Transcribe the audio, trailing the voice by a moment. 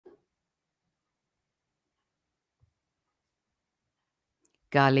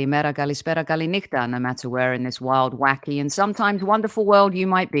Galimera, Galispera, Galinichta, no matter where in this wild, wacky, and sometimes wonderful world you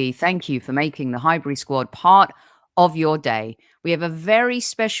might be. Thank you for making the Highbury Squad part of your day. We have a very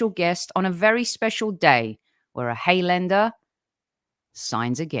special guest on a very special day where a Haylender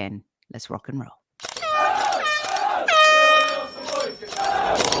signs again. Let's rock and roll.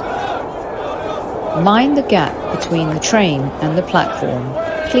 Mind the gap between the train and the platform.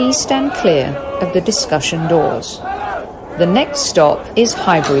 Please stand clear of the discussion doors. The next stop is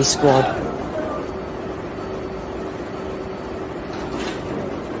Highbury Squad.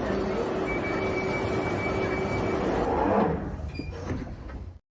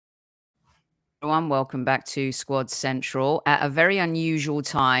 Everyone, welcome back to Squad Central at a very unusual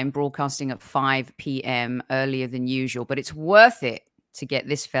time, broadcasting at 5 p.m. earlier than usual, but it's worth it to get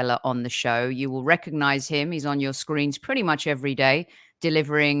this fella on the show. You will recognize him. He's on your screens pretty much every day,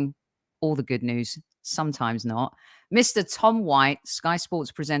 delivering all the good news, sometimes not. Mr. Tom White, Sky Sports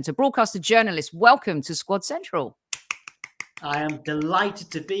presenter, broadcaster, journalist. Welcome to Squad Central. I am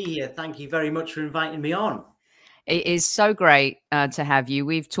delighted to be here. Thank you very much for inviting me on. It is so great to have you.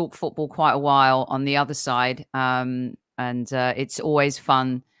 We've talked football quite a while on the other side, and it's always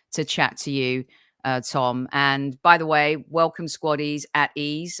fun to chat to you, Tom. And by the way, welcome squaddies at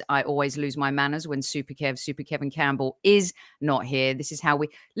ease. I always lose my manners when Super Kevin Campbell is not here. This is how we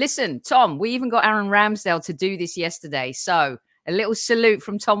listen. Tom, we even got Aaron Ramsdale to do this yesterday. So a little salute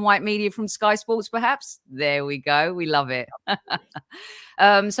from Tom White Media from Sky Sports, perhaps. There we go. We love it.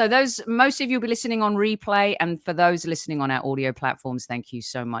 So most of you will be listening on replay. And for those listening on our audio platforms, thank you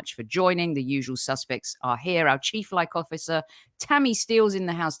so much for joining. The usual suspects are here. Our Chief Like Officer, Tammy Steele's in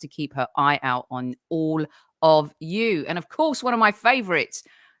the house to keep her eye out on all of you. And of course, one of my favorites,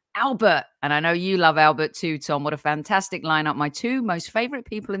 Albert. And I know you love Albert too, Tom. What a fantastic lineup. My two most favorite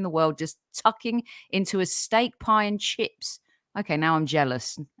people in the world just tucking into a steak pie and chips. Okay, now I'm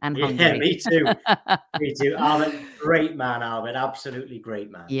jealous and hungry. Yeah, me too. Me too. Albert, great man, Albert. Absolutely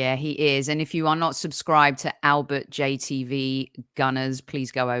great man. Yeah, he is. And if you are not subscribed to Albert JTV Gunners,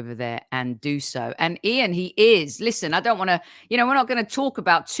 please go over there and do so. And Ian, he is. Listen, I don't want to, we're not going to talk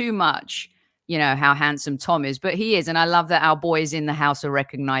about too much, how handsome Tom is, but he is. And I love that our boys in the house are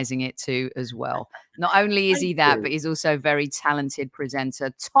recognizing it too as well. Not only is he that, but he's also a very talented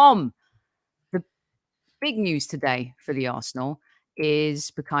presenter. Tom, big news today for the Arsenal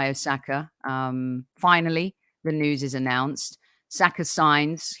is Bukayo Saka. Finally, the news is announced. Saka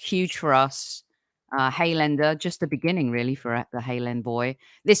signs, huge for us. Haylender, just the beginning, really, for the Hayland boy.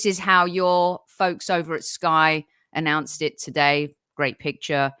 This is how your folks over at Sky announced it today. Great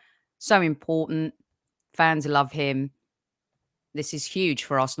picture. So important. Fans love him. This is huge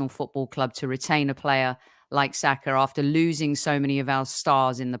for Arsenal Football Club to retain a player like Saka after losing so many of our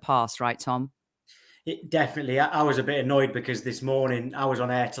stars in the past, right, Tom? Definitely. I was a bit annoyed because this morning I was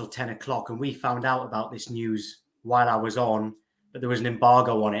on air till 10 o'clock and we found out about this news while I was on, but there was an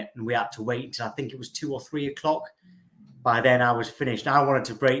embargo on it and we had to wait until I think it was 2 or 3 o'clock. By then I was finished. I wanted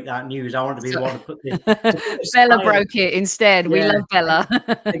to break that news. I wanted to be the one to put this. Bella broke it instead. Yeah, we love Bella.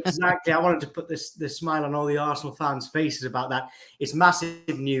 Exactly. I wanted to put the smile on all the Arsenal fans' faces about that. It's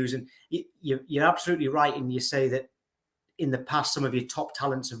massive news. And you're absolutely right. And you say that in the past, some of your top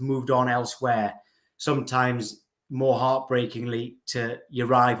talents have moved on elsewhere, sometimes more heartbreakingly to your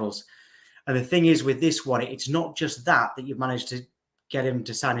rivals. And the thing is with this one, it's not just that you've managed to get him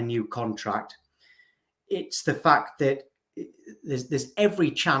to sign a new contract. It's the fact that there's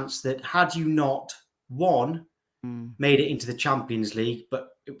every chance that had you not made it into the Champions League, but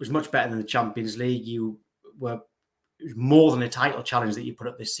it was much better than the Champions League. It was more than a title challenge that you put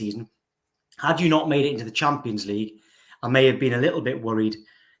up this season. Had you not made it into the Champions League, I may have been a little bit worried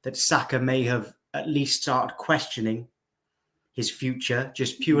that Saka may have at least started questioning his future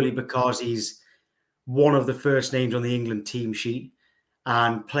just purely because he's one of the first names on the England team sheet.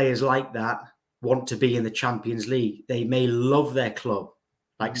 And players like that want to be in the Champions League. They may love their club,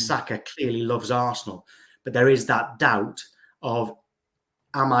 like Saka clearly loves Arsenal, but there is that doubt of,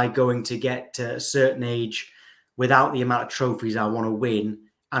 am I going to get to a certain age without the amount of trophies I want to win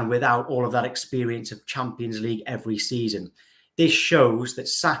and without all of that experience of Champions League every season? This shows that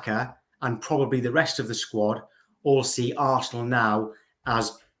Saka and probably the rest of the squad all see Arsenal now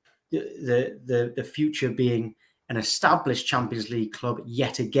as the future being an established Champions League club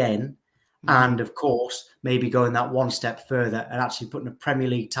yet again. And of course, maybe going that one step further and actually putting a Premier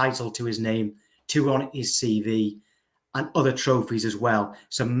League title to his name, two on his CV, and other trophies as well.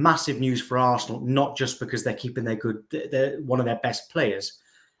 So massive news for Arsenal, not just because they're keeping they're one of their best players,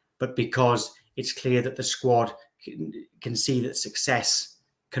 but because it's clear that the squad can see that success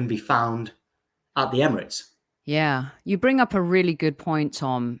can be found at the Emirates. Yeah, you bring up a really good point,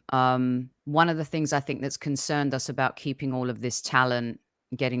 Tom. One of the things I think that's concerned us about keeping all of this talent,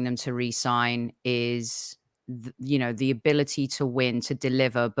 getting them to re-sign, is the ability to win, to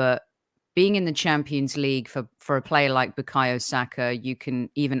deliver. But being in the Champions League for a player like Bukayo Saka, you can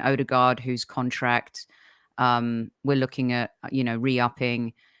even Odegaard, whose contract we're looking at,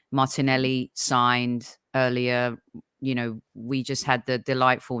 re-upping. Martinelli signed earlier. We just had the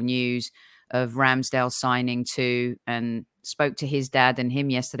delightful news of Ramsdale signing too, and spoke to his dad and him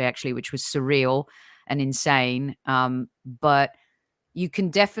yesterday, actually, which was surreal and insane. But you can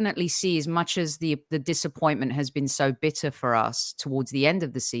definitely see, as much as the disappointment has been so bitter for us towards the end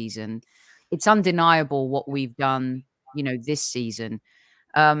of the season, it's undeniable what we've done, this season.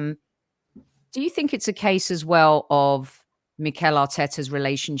 Um, do you think it's a case as well of Mikel Arteta's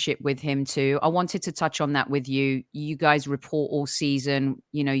relationship with him too? I wanted to touch on that with you. You guys report all season.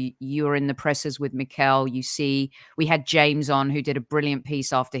 You're in the presses with Mikel. You see, we had James on, who did a brilliant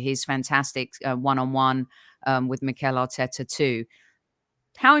piece after his fantastic one-on-one with Mikel Arteta too.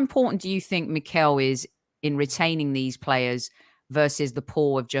 How important do you think Mikel is in retaining these players versus the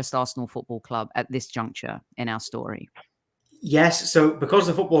pool of just Arsenal Football Club at this juncture in our story? Yes, so because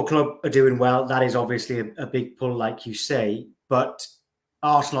the football club are doing well, that is obviously a big pull, like you say. But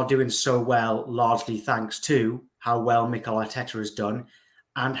Arsenal are doing so well, largely thanks to how well Mikel Arteta has done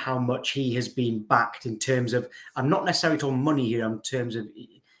and how much he has been backed in terms of, I'm not necessarily talking money here, in terms of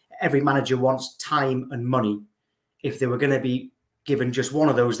every manager wants time and money. If they were going to be given just one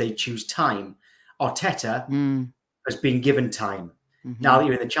of those, they'd choose time. Arteta has been given time. Mm-hmm. Now that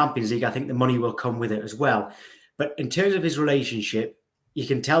you're in the Champions League, I think the money will come with it as well. But in terms of his relationship, you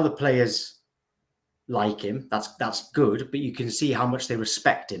can tell the players like him. That's good, but you can see how much they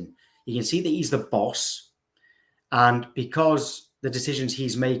respect him. You can see that he's the boss. And because the decisions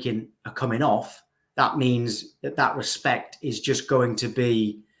he's making are coming off, that means that respect is just going to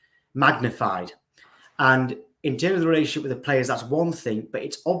be magnified. And in terms of the relationship with the players, that's one thing, but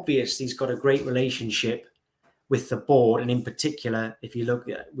it's obvious he's got a great relationship with the board, and in particular, if you look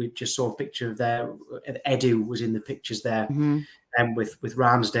at, we just saw a picture of there, Edu was in the pictures there, and with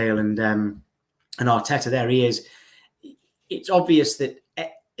Ramsdale and Arteta, there he is. It's obvious that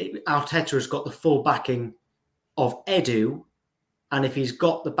Arteta has got the full backing of Edu, and if he's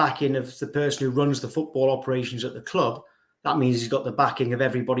got the backing of the person who runs the football operations at the club, that means he's got the backing of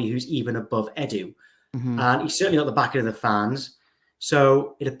everybody who's even above Edu, and he's certainly got the backing of the fans.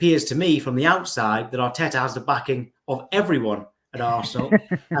 So it appears to me from the outside that Arteta has the backing of everyone at Arsenal.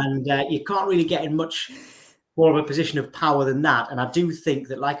 And you can't really get in much more of a position of power than that. And I do think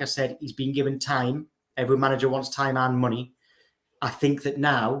that, like I said, he's been given time. Every manager wants time and money. I think that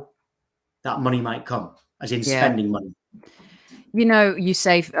now that money might come, as in spending money. You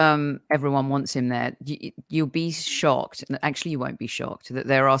say everyone wants him there. You'll be shocked. Actually, you won't be shocked that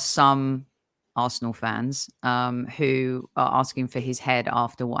there are some Arsenal fans who are asking for his head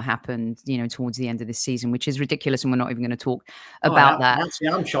after what happened, towards the end of this season, which is ridiculous, and we're not even going to talk about that. I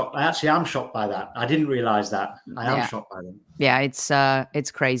actually am shocked by that. I didn't realize that. I am shocked by them. Yeah,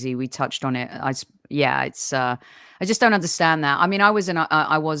 it's crazy. We touched on it. I just don't understand that. I mean, I was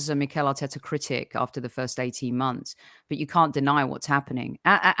a Mikel Arteta critic after the first 18 months, but you can't deny what's happening.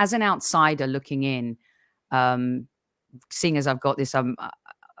 As an outsider looking in, seeing as I've got this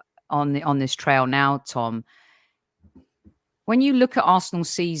on this trail now, Tom, when you look at Arsenal's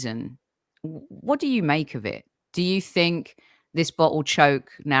season, what do you make of it? Do you think this bottle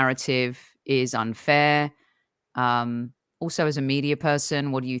choke narrative is unfair? Also, as a media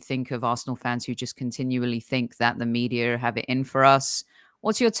person, what do you think of Arsenal fans who just continually think that the media have it in for us?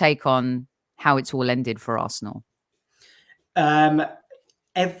 What's your take on how it's all ended for Arsenal? In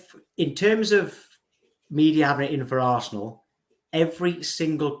terms of media having it in for Arsenal, every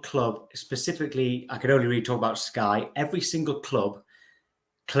single club, specifically, I can only really talk about Sky, every single club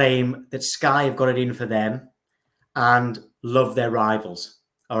claim that Sky have got it in for them and love their rivals.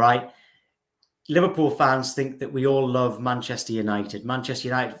 All right. Liverpool fans think that we all love Manchester United. Manchester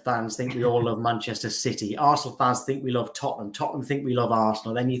United fans think we all love Manchester City. Arsenal fans think we love Tottenham. Tottenham think we love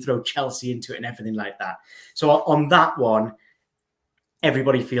Arsenal. Then you throw Chelsea into it and everything like that. So on that one,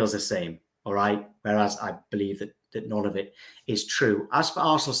 everybody feels the same. All right. Whereas I believe that none of it is true. As for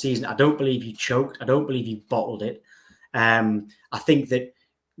Arsenal season, I don't believe you choked. I don't believe you bottled it. I think that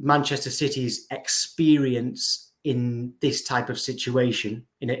Manchester City's experience in this type of situation,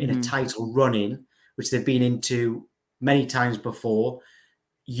 in a title run-in, which they've been into many times before,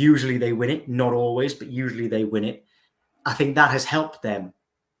 usually they win it. Not always, but usually they win it. I think that has helped them.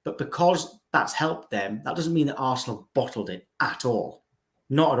 But because that's helped them, that doesn't mean that Arsenal bottled it at all.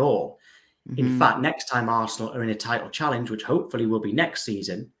 Not at all. In fact, next time Arsenal are in a title challenge, which hopefully will be next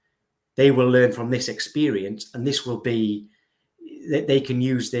season, they will learn from this experience, and this will be, they can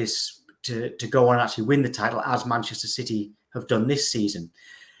use this to go on and actually win the title, as Manchester City have done this season.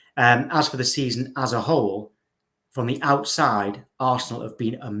 As for the season as a whole, from the outside, Arsenal have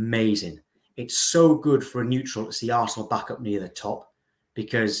been amazing. It's so good for a neutral to see Arsenal back up near the top,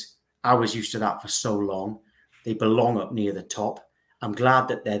 because I was used to that for so long. They belong up near the top. I'm glad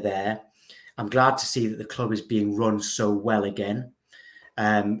that they're there. I'm glad to see that the club is being run so well again,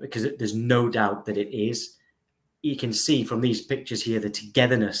 because there's no doubt that it is. You can see from these pictures here the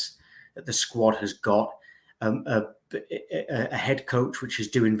togetherness that the squad has got, a head coach which is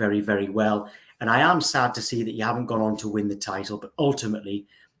doing very, very well. And I am sad to see that you haven't gone on to win the title, but ultimately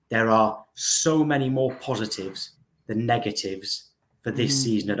there are so many more positives than negatives for this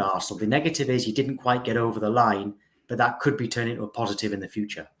season at Arsenal. The negative is you didn't quite get over the line, but that could be turned into a positive in the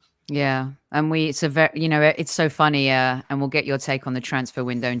future. Yeah. And it's a very, it's so funny. And we'll get your take on the transfer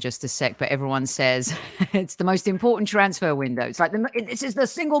window in just a sec, but everyone says it's the most important transfer window. It's like, this is the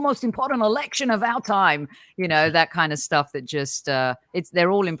single most important election of our time, that kind of stuff that just,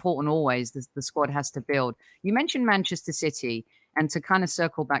 they're all important always. The squad has to build. You mentioned Manchester City, and to kind of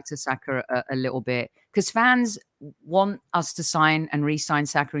circle back to Saka a little bit, because fans want us to sign and re-sign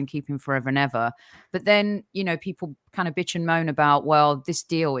Saka and keep him forever and ever. But then, people kind of bitch and moan about, well, this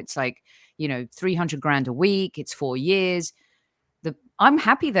deal, it's like, 300 grand a week. It's 4 years. I'm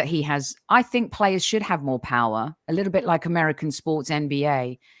happy that I think players should have more power, a little bit like American sports,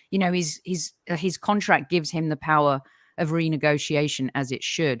 NBA. His contract gives him the power of renegotiation, as it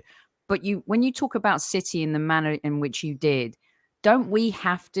should. But when you talk about City in the manner in which you did, don't we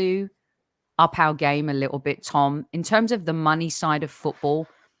have to up our game a little bit, Tom, in terms of the money side of football?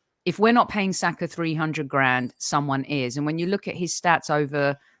 If we're not paying Saka 300 grand, someone is. And when you look at his stats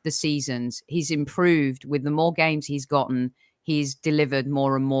over the seasons, he's improved with the more games he's gotten. He's delivered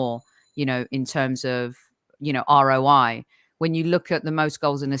more and more, in terms of, ROI. When you look at the most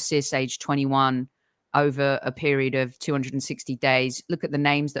goals and assists, age 21, over a period of 260 days, look at the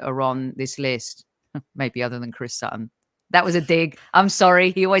names that are on this list, maybe other than Chris Sutton. That was a dig. I'm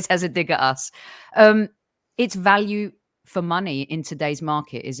sorry. He always has a dig at us. It's value for money in today's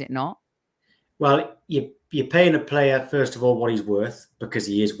market, is it not? Well, you're paying a player, first of all, what he's worth, because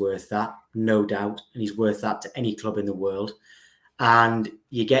he is worth that, no doubt. And he's worth that to any club in the world. And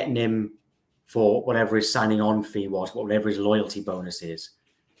you're getting him for whatever his signing on fee was, whatever his loyalty bonus is.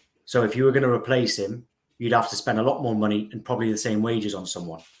 So if you were going to replace him, you'd have to spend a lot more money and probably the same wages on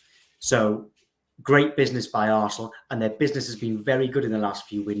someone. So great business by Arsenal, and their business has been very good in the last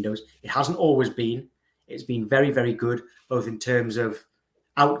few windows. It hasn't always been. It's been very, very good, both in terms of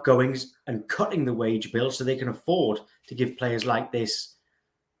outgoings and cutting the wage bill so they can afford to give players like this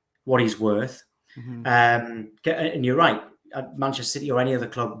what he's worth. And you're right, Manchester City or any other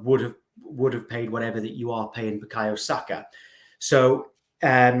club would have paid whatever that you are paying Bukayo Saka. So,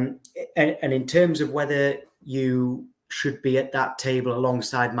 and in terms of whether you should be at that table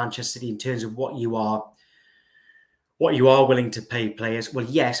alongside Manchester City in terms of what you are willing to pay players, well,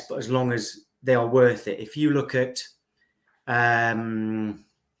 yes, but as long as they are worth it. If you look at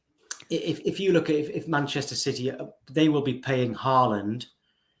if Manchester City, they will be paying Haaland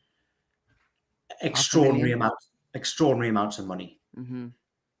extraordinary amounts of money.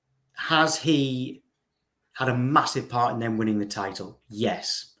 Has he had a massive part in them winning the title?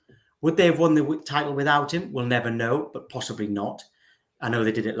 Yes. Would they have won the title without him? We'll never know, but possibly not. I know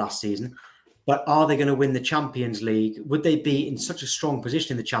they did it last season. But are they going to win the Champions League? Would they be in such a strong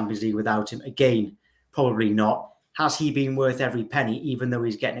position in the Champions League without him? Again, probably not. Has he been worth every penny, even though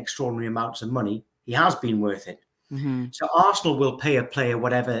he's getting extraordinary amounts of money? He has been worth it. So Arsenal will pay a player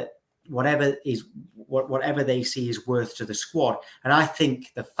whatever they see is worth to the squad. And I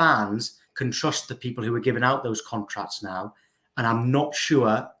think the fans can trust the people who are giving out those contracts now. And I'm not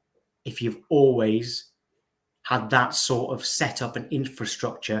sure if you've always had that sort of setup and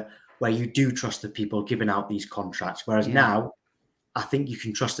infrastructure where you do trust the people giving out these contracts. Whereas now, I think you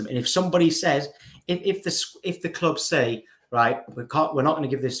can trust them. And if somebody says, if the clubs say, right, we're not going to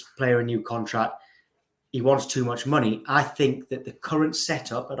give this player a new contract, he wants too much money, I think that the current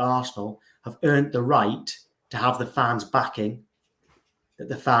setup at Arsenal have earned the right to have the fans backing, that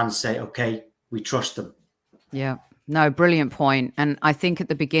the fans say, okay, we trust them. Yeah. No, brilliant point. And I think at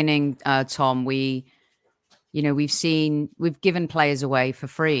the beginning, Tom, we've given players away for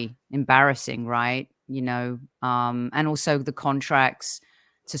free. Embarrassing, right? And also the contracts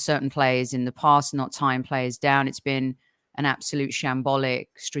to certain players in the past, not tying players down. It's been an absolute shambolic,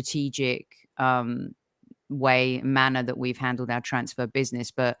 strategic, manner that we've handled our transfer business.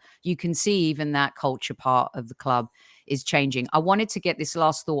 But you can see even that culture part of the club is changing. I wanted to get this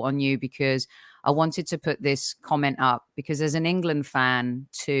last thought on you because I wanted to put this comment up because as an England fan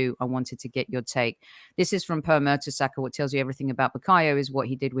too, I wanted to get your take. This is from Per Mertesacker. What tells you everything about Bukayo is what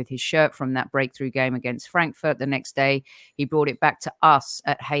he did with his shirt from that breakthrough game against Frankfurt. The next day, he brought it back to us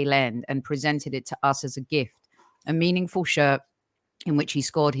at Hale End and presented it to us as a gift. A meaningful shirt in which he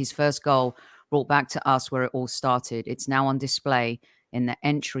scored his first goal, brought back to us where it all started. It's now on display in the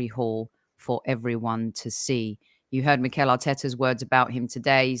entry hall for everyone to see. You heard Mikel Arteta's words about him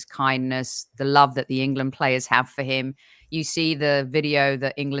today, his kindness, the love that the England players have for him. You see the video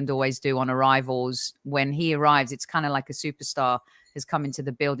that England always do on arrivals. When he arrives, it's kind of like a superstar has come into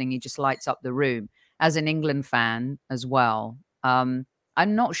the building. He just lights up the room. As an England fan as well, I'm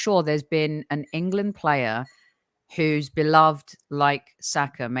not sure there's been an England player who's beloved like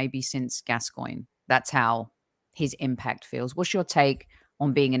Saka, maybe since Gascoigne. That's how his impact feels. What's your take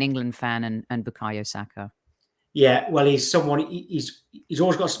on being an England fan and Bukayo Saka? Yeah, well, he's someone, he's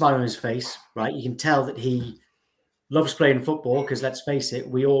always got a smile on his face, right? You can tell that he loves playing football because let's face it,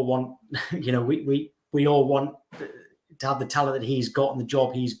 we all want, we all want to have the talent that he's got and the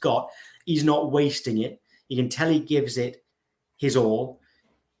job he's got. He's not wasting it. You can tell he gives it his all.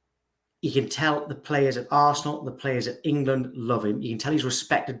 You can tell the players at Arsenal, the players at England love him. You can tell he's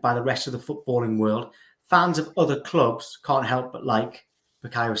respected by the rest of the footballing world. Fans of other clubs can't help but like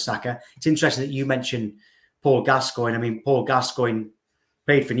Bukayo Saka. It's interesting that you mentioned Paul Gascoigne. I mean, Paul Gascoigne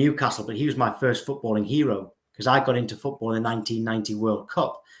played for Newcastle, but he was my first footballing hero because I got into football in the 1990 World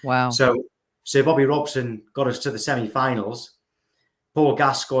Cup. Wow. So Bobby Robson got us to the semi-finals. Paul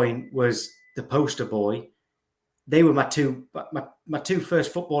Gascoigne was the poster boy. They were my two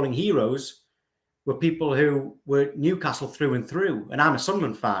first footballing heroes were people who were Newcastle through and through. And I'm a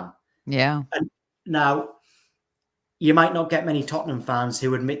Sunderland fan. Yeah. And now, you might not get many Tottenham fans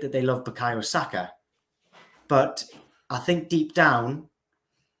who admit that they love Bukayo Saka. But I think deep down,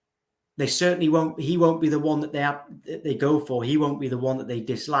 they certainly won't. He won't be the one that they go for. He won't be the one that they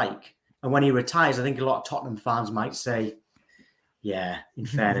dislike. And when he retires, I think a lot of Tottenham fans might say, "Yeah, in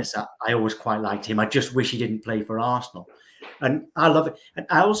fairness, I always quite liked him. I just wish he didn't play for Arsenal." And I love it. And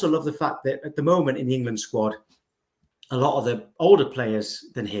I also love the fact that at the moment in the England squad, a lot of the older players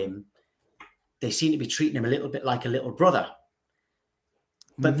than him, they seem to be treating him a little bit like a little brother.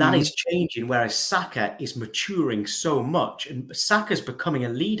 But that is changing, whereas Saka is maturing so much and Saka's becoming a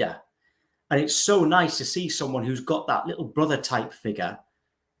leader. And it's so nice to see someone who's got that little brother type figure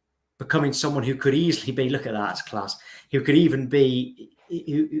becoming someone who could easily be, look at that, it's class, who could even be,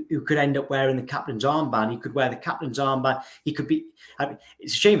 who could end up wearing the captain's armband. He could wear the captain's armband. He could be, I mean,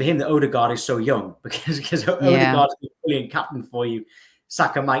 it's a shame for him that Odegaard is so young because Odegaard's a brilliant captain for you.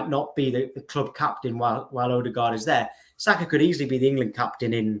 Saka might not be the club captain while Odegaard is there. Saka could easily be the England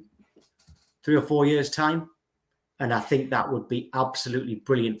captain in 3 or 4 years' time. And I think that would be absolutely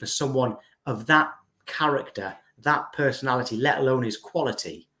brilliant for someone of that character, that personality, let alone his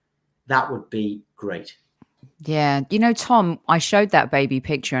quality. That would be great. Yeah. You know, Tom, I showed that baby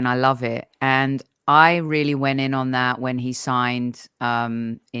picture and I love it. And I really went in on that when he signed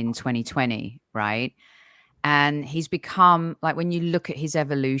in 2020, right? And he's become, like, when you look at his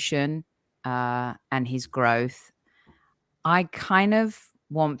evolution and his growth, I kind of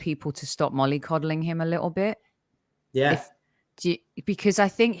want people to stop mollycoddling him a little bit. Yeah. Because I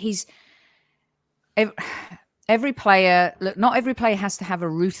think he's... Every player, look, not every player has to have a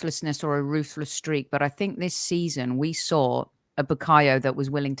ruthlessness or a ruthless streak, but I think this season we saw a Bukayo that was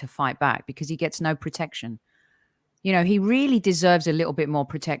willing to fight back because he gets no protection. You know, he really deserves a little bit more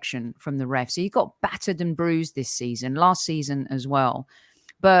protection from the refs. He got battered and bruised this season, last season as well.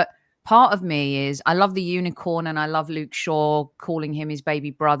 But part of me is, I love the unicorn and I love Luke Shaw calling him his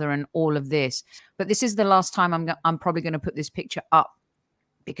baby brother and all of this. But this is the last time I'm probably going to put this picture up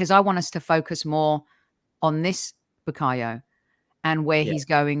because I want us to focus more on this Bukayo and where he's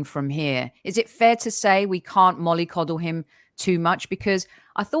going from here. Is it fair to say we can't mollycoddle him too much? Because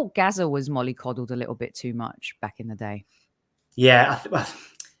I thought Gaza was mollycoddled a little bit too much back in the day. Yeah,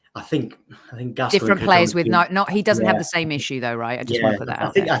 I think Gascoigne different players with not he doesn't have the same issue though, right? I just want to put that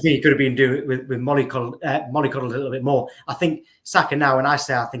out there. I think he could have been doing it with mollycoddled a little bit more. I think Saka now, when I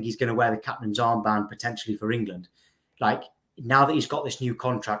say I think he's going to wear the captain's armband potentially for England, like, now that he's got this new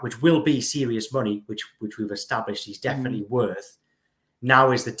contract, which will be serious money, which we've established he's definitely worth,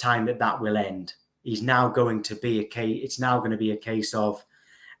 now is the time that will end. He's now going to be it's now going to be a case of,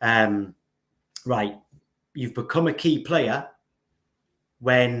 right, you've become a key player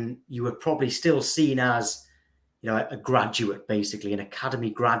when you were probably still seen as, you know, a graduate, basically, an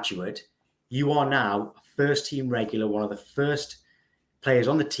academy graduate. You are now a first team regular, one of the first players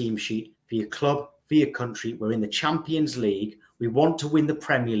on the team sheet for your club, for your country. We're in the Champions League. We want to win the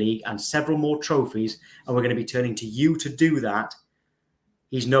Premier League and several more trophies, and we're going to be turning to you to do that.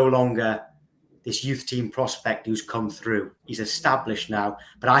 He's no longer this youth team prospect who's come through. He's established now.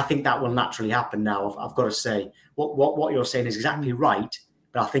 But I think that will naturally happen now. I've got to say, what you're saying is exactly right,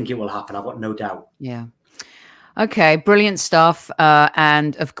 but I think it will happen. I've got no doubt. Yeah. Okay, brilliant stuff.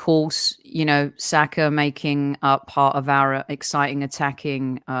 And of course, Saka making up part of our exciting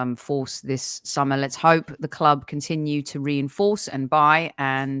attacking force this summer. Let's hope the club continue to reinforce and buy,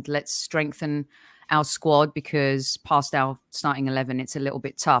 and let's strengthen our squad, because past our starting 11, it's a little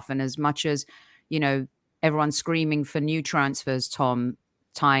bit tough. And as much as, everyone's screaming for new transfers, Tom,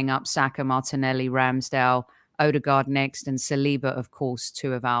 tying up Saka, Martinelli, Ramsdale, Odegaard next, and Saliba, of course,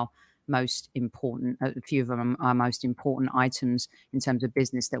 two of our most important, a few of them are most important items in terms of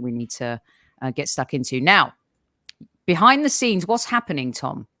business that we need to get stuck into. Now, behind the scenes, what's happening,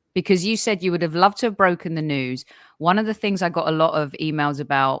 Tom? Because you said you would have loved to have broken the news. One of the things I got a lot of emails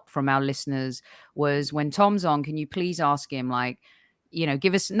about from our listeners was, when Tom's on, can you please ask him,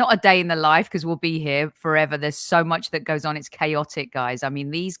 give us not a day in the life, because we'll be here forever. There's so much that goes on. It's chaotic, guys. I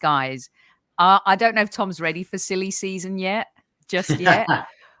mean, these guys I don't know if Tom's ready for silly season just yet.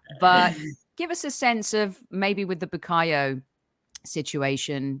 But give us a sense of, maybe with the Bukayo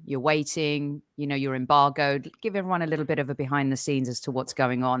situation, you're waiting, you're embargoed. Give everyone a little bit of a behind the scenes as to what's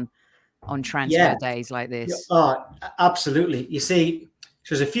going on transfer days like this. Absolutely. You see,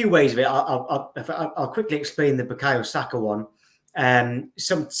 there's a few ways of it. I'll quickly explain the Bukayo Saka one.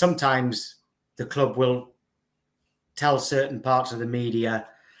 Sometimes the club will tell certain parts of the media,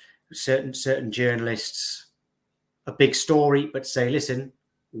 certain journalists, a big story, but say, listen,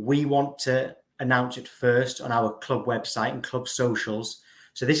 we want to announce it first on our club website and club socials.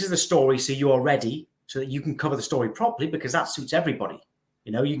 So this is the story, so you're ready, so that you can cover the story properly, because that suits everybody.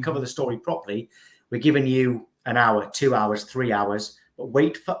 You can cover the story properly. We're giving you an hour, 2 hours, 3 hours, but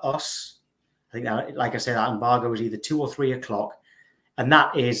wait for us. I think that, like I said, that embargo is either 2 or 3 o'clock. And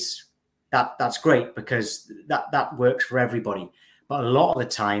that's great, because that works for everybody. But a lot of the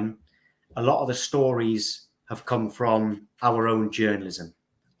time, a lot of the stories have come from our own journalism,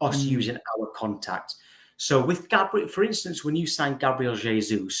 us using our contacts. So with Gabriel, for instance, when you signed Gabriel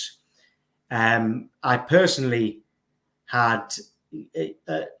Jesus, I personally had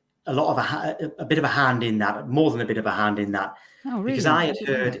a bit of a hand in that, more than a bit of a hand in that. Oh, really? Because I had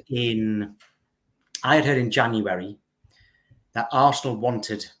heard in January that Arsenal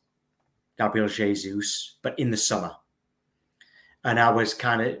wanted Gabriel Jesus, but in the summer. And I was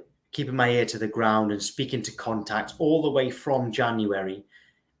kind of keeping my ear to the ground and speaking to contacts all the way from January.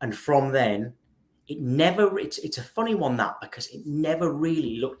 And from then, it's a funny one, that, because it never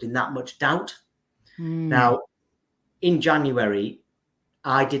really looked in that much doubt. Now, in January,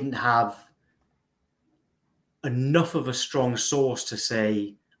 I didn't have enough of a strong source to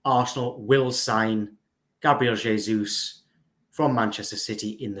say Arsenal will sign Gabriel Jesus from Manchester City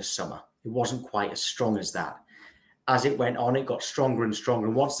in the summer. It wasn't quite as strong as that. As it went on, it got stronger and stronger.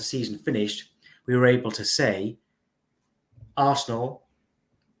 And once the season finished, we were able to say, Arsenal,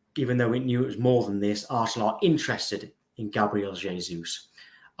 even though we knew it was more than this, Arsenal are interested in Gabriel Jesus.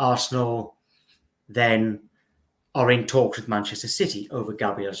 Arsenal then are in talks with Manchester City over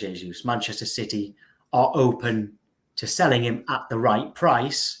Gabriel Jesus. Manchester City are open to selling him at the right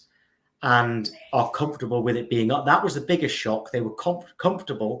price and are comfortable with it being up. That was the biggest shock. They were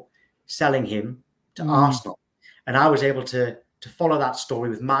comfortable selling him to Arsenal. And I was able to follow that story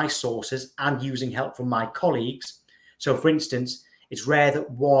with my sources and using help from my colleagues. So, for instance, it's rare that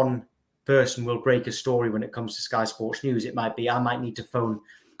one person will break a story when it comes to Sky Sports News. It might be, I might need to phone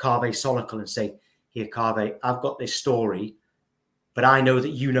Carve Solical and say, here, Carve, I've got this story, but I know that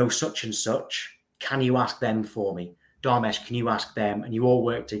you know such and such. Can you ask them for me? Dharmesh, can you ask them? And you all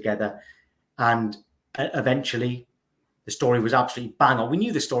work together. And eventually the story was absolutely bang on. We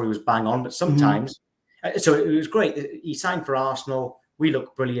knew the story was bang on, but sometimes, so it was great. He signed for Arsenal. We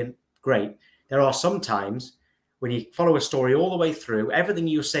look brilliant. Great. There are some times when you follow a story all the way through, everything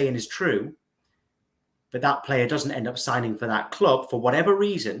you're saying is true, but that player doesn't end up signing for that club for whatever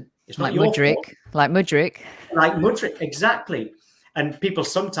reason. It's not your fault. Like Mudryk, exactly. And people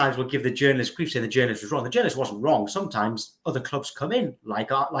sometimes will give the journalist grief, saying the journalist was wrong. The journalist wasn't wrong. Sometimes other clubs come in,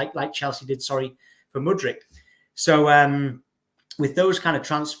 like Chelsea did. Sorry, for Mudryk. So with those kind of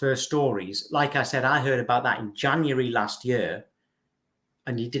transfer stories, like I said, I heard about that in January last year.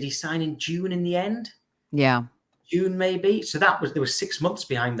 And did he sign in June in the end? Yeah, June maybe. So there was 6 months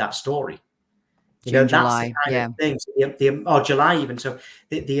behind that story. July, that's the kind of thing. So July even. So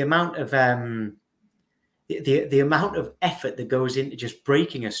the amount of the amount of effort that goes into just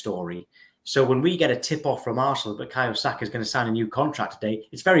breaking a story. So when we get a tip off from Arsenal that Bukayo Saka is going to sign a new contract today,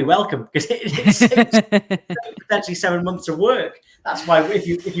 it's very welcome because it saves potentially 7 months of work. That's why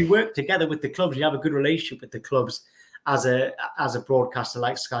if you work together with the clubs, you have a good relationship with the clubs as a broadcaster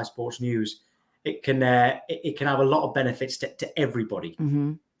like Sky Sports News, it can have a lot of benefits to everybody.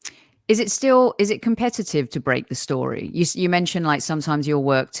 Mm-hmm. Is it competitive to break the story? You mentioned like sometimes you'll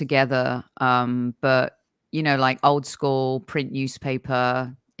work together, but like old school print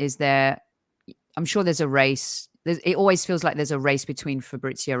newspaper, I'm sure there's a race. It always feels like there's a race between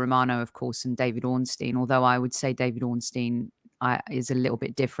Fabrizio Romano, of course, and David Ornstein, although I would say David Ornstein is a little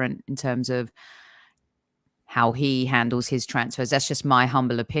bit different in terms of how he handles his transfers. That's just my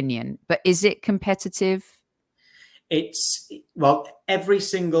humble opinion. But is it competitive? Every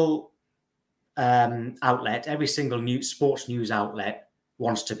single outlet, every single sports news outlet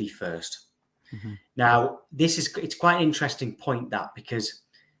wants to be first. Mm-hmm. Now, it's quite an interesting point because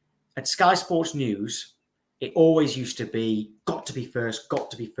at Sky Sports News, it always used to be got to be first,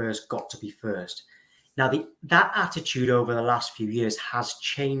 got to be first, got to be first. Now, that attitude over the last few years has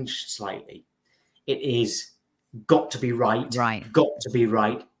changed slightly. It is got to be right, got to be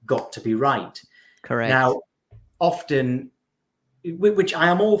right, got to be right. Correct. Now, often, which I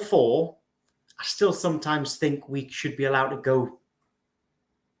am all for, I still sometimes think we should be allowed to go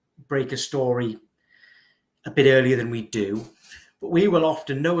break a story a bit earlier than we do. But we will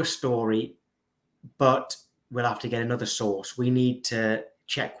often know a story, but we'll have to get another source. We need to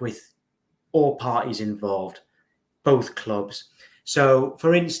check with all parties involved, both clubs. So,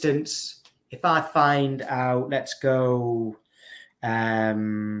 for instance, if I find out, let's go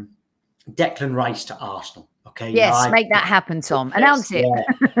Declan Rice to Arsenal. Okay. Yes, make that happen, Tom. Announce it.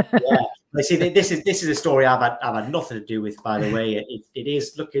 Yeah. See, this is a story I've had nothing to do with, by the way. It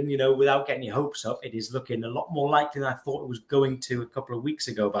is looking, without getting your hopes up, it is looking a lot more likely than I thought it was going to a couple of weeks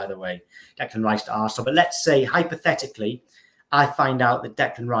ago, by the way, Declan Rice to Arsenal. But let's say, hypothetically, I find out that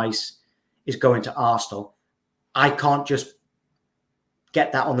Declan Rice is going to Arsenal. I can't just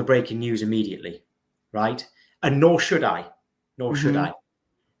get that on the breaking news immediately, right? And nor should I.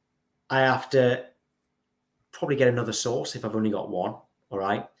 I have to probably get another source if I've only got one, all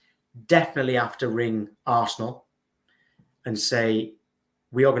right? Definitely have to ring Arsenal and say,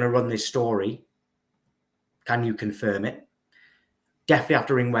 we are going to run this story. Can you confirm it? Definitely have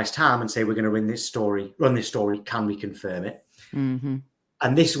to ring West Ham and say, we're going to run this story. Can we confirm it? Mm-hmm.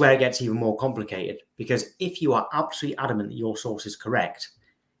 And this is where it gets even more complicated, because if you are absolutely adamant that your source is correct,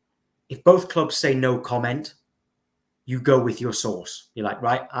 if both clubs say no comment, you go with your source. You're like,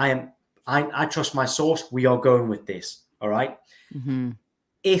 right, I trust my source. We are going with this. All right. Mm-hmm.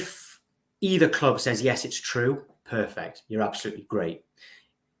 If either club says, yes, it's true, perfect. You're absolutely great.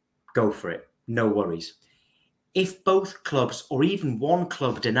 Go for it. No worries. If both clubs or even one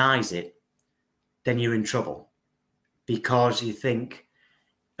club denies it, then you're in trouble, because you think,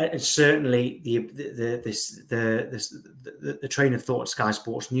 and certainly the train of thought at Sky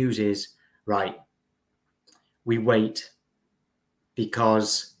Sports News is, right, we wait,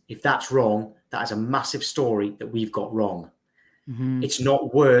 because if that's wrong, that is a massive story that we've got wrong. Mm-hmm. It's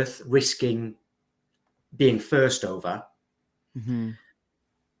not worth risking being first over. Mm-hmm.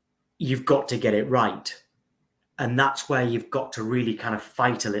 You've got to get it right. And that's where you've got to really kind of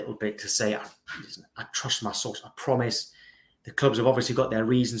fight a little bit to say, I trust my source. I promise. The clubs have obviously got their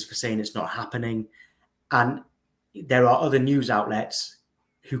reasons for saying it's not happening. And there are other news outlets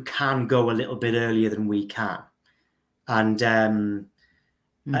who can go a little bit earlier than we can. And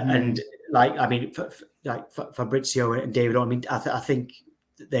Fabrizio and David, I think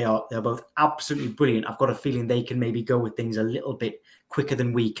they're both absolutely brilliant. I've got a feeling they can maybe go with things a little bit quicker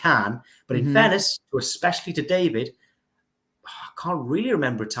than we can. But in fairness, especially to David, I can't really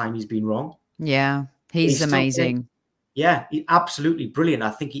remember a time he's been wrong. Yeah, he's amazing. Yeah, he's absolutely brilliant. I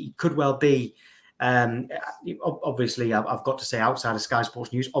think he could well be. Obviously, I've got to say, outside of Sky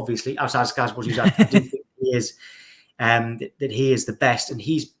Sports News, I do think he is. That he is the best, and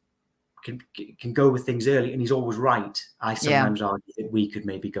he's can go with things early, and he's always right. I sometimes argue that we could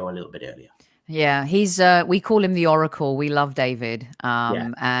maybe go a little bit earlier. Yeah, he's we call him the Oracle. We love David.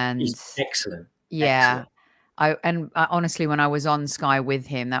 And he's excellent. Yeah. Excellent. Honestly, when I was on Sky with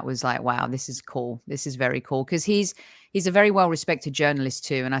him, that was like, wow, this is cool. This is very cool, because he's a very well-respected journalist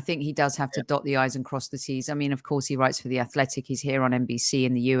too. And I think he does have to dot the I's and cross the T's. I mean, of course, he writes for The Athletic. He's here on NBC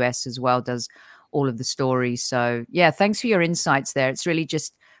in the US as well, does all of the stories. So yeah, thanks for your insights there. It's really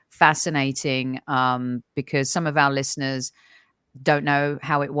just fascinating, because some of our listeners don't know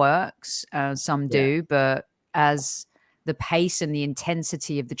how it works. Some do, but as the pace and the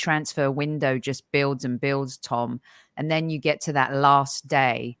intensity of the transfer window just builds and builds, Tom. And then you get to that last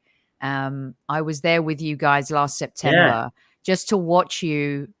day. I was there with you guys last Yeah. September just to watch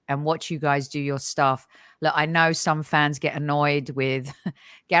you and watch you guys do your stuff. Look, I know some fans get annoyed with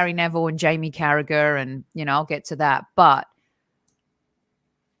Gary Neville and Jamie Carragher, and, I'll get to that. But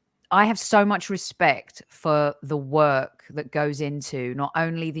I have so much respect for the work that goes into not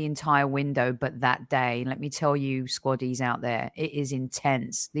only the entire window, but that day. And let me tell you, squaddies out there, it is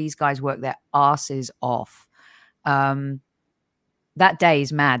intense. These guys work their asses off. That day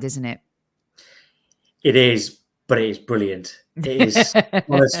is mad, isn't it? It is, but it is brilliant. It is,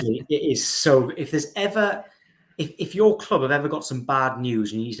 honestly, it is so. If there's ever, if your club have ever got some bad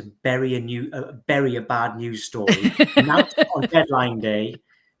news and you need to bury a bad news story, announce it on deadline day,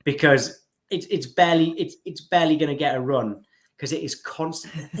 because it's barely going to get a run, because it is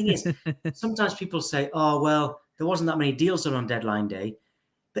constant. The thing is, sometimes people say, "Oh well, there wasn't that many deals done on deadline day,"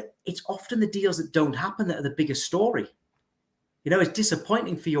 but it's often the deals that don't happen that are the biggest story. It's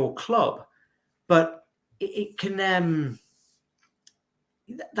disappointing for your club, but it can.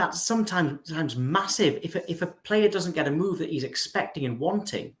 That's sometimes massive. If a player doesn't get a move that he's expecting and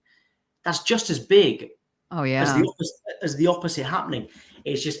wanting, that's just as big. Oh yeah, as the opposite happening.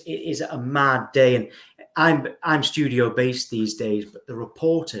 It is a mad day, and I'm studio based these days. But the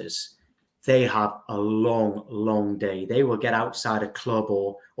reporters, they have a long day. They will get outside a club,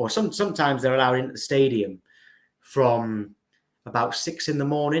 or sometimes they're allowed into the stadium from about 6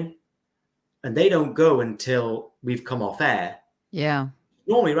 a.m, and they don't go until we've come off air. Yeah.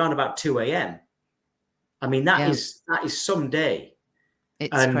 Normally around about 2 a.m. I mean, that is some day.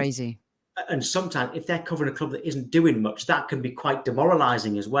 It's crazy. And sometimes if they're covering a club that isn't doing much, that can be quite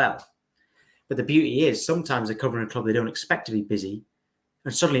demoralizing as well. But the beauty is sometimes they're covering a club they don't expect to be busy,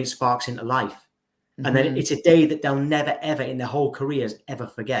 and suddenly it sparks into life. Mm-hmm. And then it's a day that they'll never, ever in their whole careers ever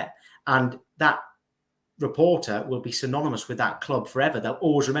forget. And that reporter will be synonymous with that club forever. They'll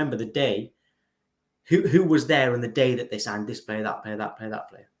always remember the day, who was there on the day that they signed this player, that player, that player, that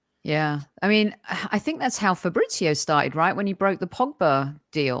player. Yeah. I mean, I think that's how Fabrizio started, right? When he broke the Pogba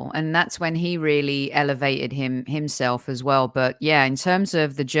deal. And that's when he really elevated himself as well. But yeah, in terms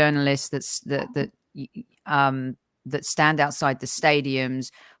of the journalists that stand outside the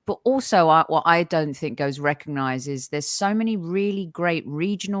stadiums, but also what I don't think goes recognized is there's so many really great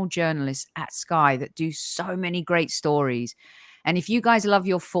regional journalists at Sky that do so many great stories. And if you guys love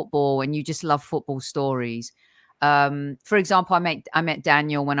your football and you just love football stories, for example, I met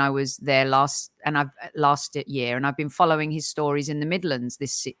Daniel when I was there last year, and I've been following his stories in the Midlands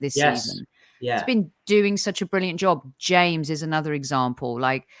this season. Yeah, he's been doing such a brilliant job. James is another example.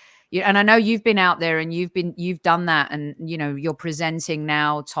 Like, and I know you've been out there and you've done that, and you're presenting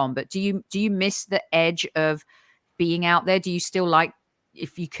now, Tom. But do you miss the edge of being out there? Do you still like,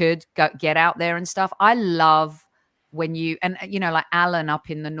 if you could get out there and stuff? I love when like Alan up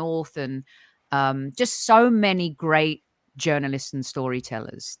in the north, and just so many great journalists and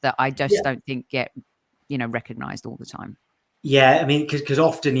storytellers that I just don't think get, recognized all the time. Yeah, I mean, because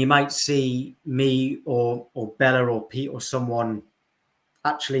often you might see me or Bella or Pete or someone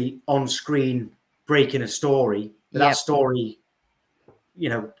actually on screen breaking a story. But that story,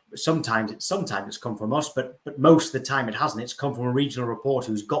 sometimes it's come from us, but most of the time it hasn't. It's come from a regional reporter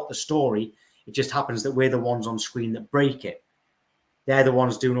who's got the story. It just happens that we're the ones on screen that break it. They're the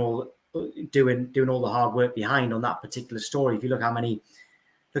ones doing all the hard work behind on that particular story. If you look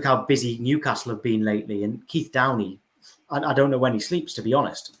how busy Newcastle have been lately, and Keith Downey, I don't know when he sleeps, to be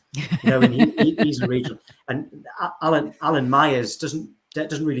honest. And he's a regional, and Alan Myers doesn't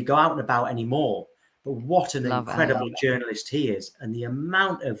really go out and about anymore. But what an incredible journalist he is, and the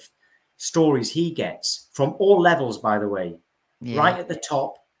amount of stories he gets from all levels, by the way, right at the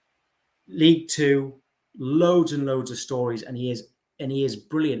top, League Two, loads and loads of stories, and he is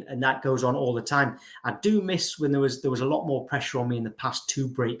brilliant, and that goes on all the time. I do miss when there was a lot more pressure on me in the past to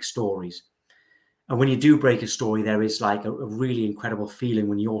break stories. And when you do break a story, there is like a really incredible feeling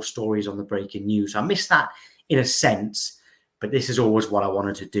when your story is on the breaking news. I miss that in a sense, but this is always what I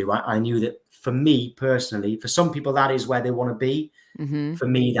wanted to do. I knew that for me personally, for some people, that is where they want to be. Mm-hmm. For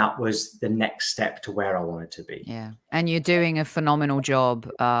me, that was the next step to where I wanted to be. Yeah. And you're doing a phenomenal job.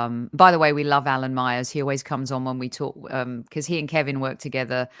 By the way, we love Alan Myers. He always comes on when we talk, because he and Kevin worked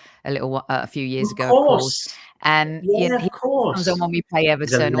together a few years ago, of course. And he comes on when we play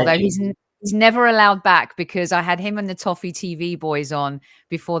Everton, although He's never allowed back because I had him and the Toffee TV boys on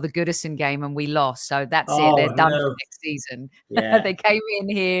before the Goodison game and we lost. So that's it. They're done for next season. Yeah. They came in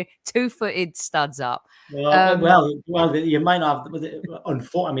here 2-footed studs up. Well, you might not have.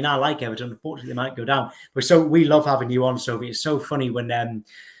 Unfortunately, I mean, I like Everton. Unfortunately, they might go down. But so we love having you on, Sophie. It's so funny when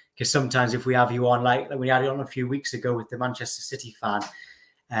because sometimes if we have you on, like we had it on a few weeks ago with the Manchester City fan,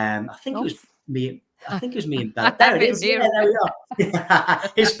 I think it was me. I think it was me and Bella. There it is. Yeah, there we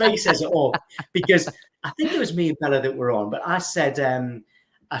are. His face says it all. Because I think it was me and Bella that were on. But I said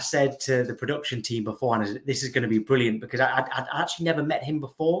to the production team beforehand, this is going to be brilliant because I'd actually never met him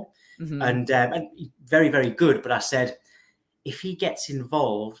before. Mm-hmm. And very, very good. But I said, if he gets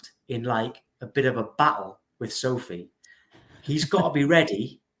involved in like a bit of a battle with Sophie, he's got to be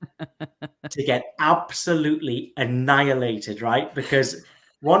ready to get absolutely annihilated, right? Because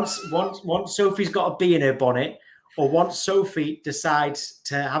once Sophie's got a bee in her bonnet, or once Sophie decides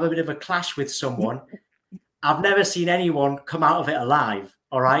to have a bit of a clash with someone, I've never seen anyone come out of it alive.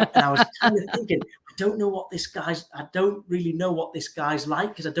 All right. And I was kind of thinking, I don't really know what this guy's like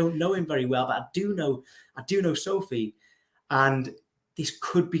because I don't know him very well, but I do know Sophie, and this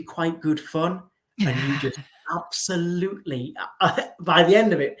could be quite good fun. And you just absolutely, by the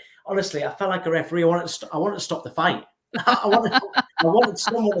end of it, honestly, I felt like a referee. I wanted to stop the fight. I wanted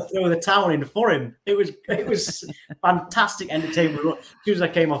someone to throw the towel in for him. It was fantastic entertainment. As soon as I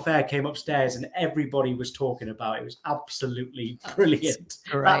came off air, came upstairs, and everybody was talking about it. It was absolutely brilliant.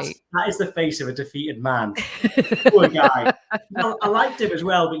 Great. That is the face of a defeated man. Poor guy. Well, I liked him as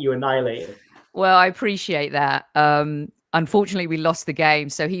well, but you annihilated him. Well, I appreciate that. Unfortunately, we lost the game,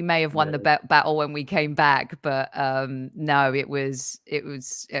 so he may have won the battle when we came back. But no, it was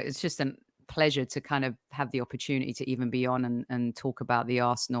just a pleasure to kind of have the opportunity to even be on and talk about the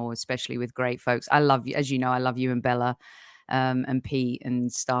Arsenal, especially with great folks. I love you, as you know, I love you and Bella and Pete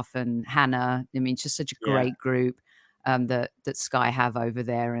and stuff and Hannah. I mean, just such a great group that Sky have over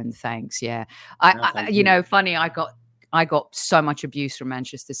there. And thanks. Yeah. Funny, I got so much abuse from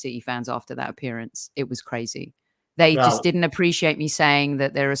Manchester City fans after that appearance. It was crazy. They just didn't appreciate me saying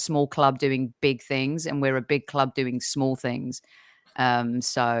that they're a small club doing big things and we're a big club doing small things.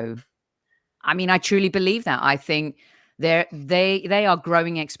 So, I mean, I truly believe that. I think they are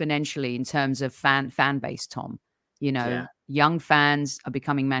growing exponentially in terms of fan base, Tom. Young fans are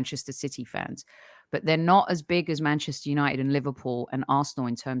becoming Manchester City fans, but they're not as big as Manchester United and Liverpool and Arsenal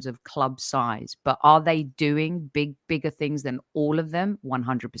in terms of club size. But are they doing bigger things than all of them?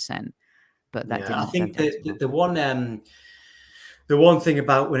 100%. But that didn't. I think the one thing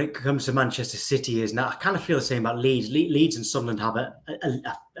about when it comes to Manchester City is now I kind of feel the same about Leeds. Leeds and Sunderland have a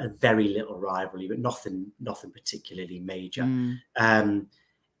very little rivalry, but nothing particularly major.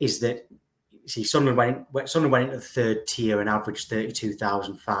 Is that see Sunderland went into the third tier and averaged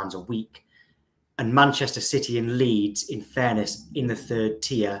 32,000 fans a week, and Manchester City and Leeds, in fairness, in the third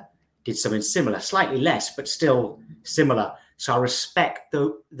tier did something similar, slightly less, but still similar. So I respect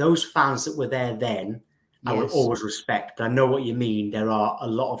those fans that were there then. I will always respect, but I know what you mean. There are a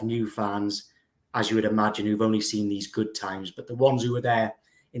lot of new fans, as you would imagine, who've only seen these good times. But the ones who were there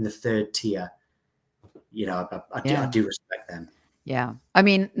in the third tier, I do respect them. Yeah. I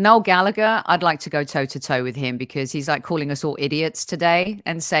mean, Noel Gallagher, I'd like to go toe to toe with him because he's like calling us all idiots today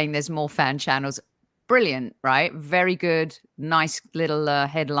and saying there's more fan channels. Brilliant, right? Very good. Nice little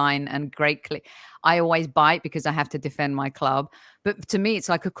headline and great clip. I always bite because I have to defend my club. But to me, it's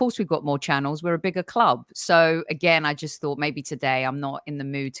like, of course, we've got more channels. We're a bigger club. So again, I just thought maybe today I'm not in the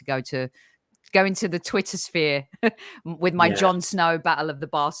mood to go into the Twitter sphere with my Jon Snow Battle of the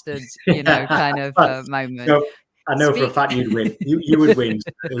Bastards, kind of moment. So I know for a fact you'd win. You would win,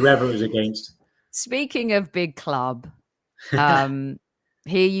 whoever it was against. Speaking of big club, here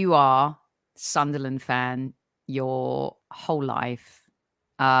you are, Sunderland fan, your whole life.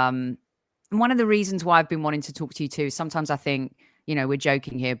 One of the reasons why I've been wanting to talk to you too, sometimes I think, we're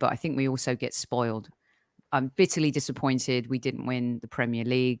joking here, but I think we also get spoiled. I'm bitterly disappointed we didn't win the Premier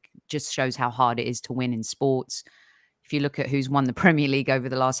League. Just shows how hard it is to win in sports. If you look at who's won the Premier League over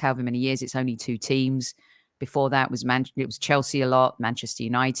the last however many years, it's only 2 teams. Before that it was Chelsea a lot, Manchester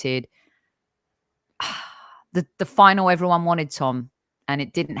United. The final everyone wanted, Tom, and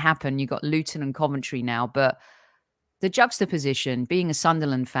it didn't happen. You got Luton and Coventry now, but the juxtaposition, being a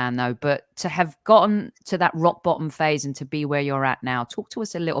Sunderland fan though, but to have gotten to that rock bottom phase and to be where you're at now, talk to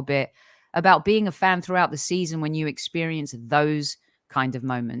us a little bit about being a fan throughout the season when you experience those kind of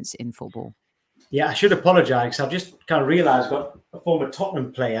moments in football. Yeah, I should apologise. I've just kind of realised I've got a former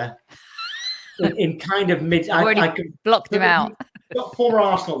Tottenham player in kind of mid. I blocked him out. got former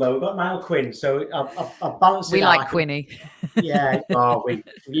Arsenal though. We've got Niall Quinn, so I've balanced it We out. like Quinny. Yeah. Oh,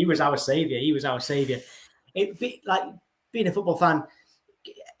 he was our saviour. He was our saviour. Like being a football fan,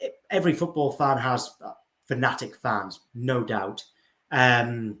 every football fan has fanatic fans, no doubt.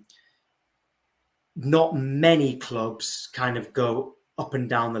 Not many clubs kind of go up and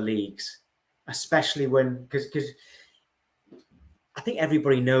down the leagues, especially because I think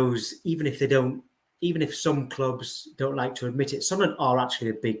everybody knows, even if some clubs don't like to admit it, Sunderland are actually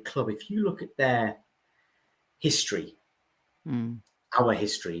a big club. If you look at their history, our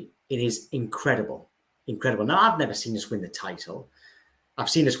history, it is incredible. Incredible. Now, I've never seen us win the title. I've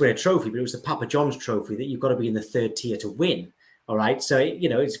seen us win a trophy, but it was the Papa John's trophy that you've got to be in the third tier to win. All right. So,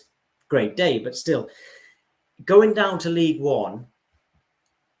 it's a great day, but still going down to League One,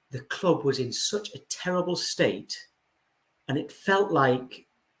 the club was in such a terrible state and it felt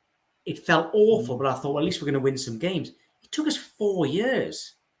awful, but I thought, well, at least we're going to win some games. It took us 4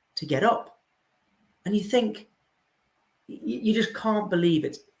 years to get up. And you think, you just can't believe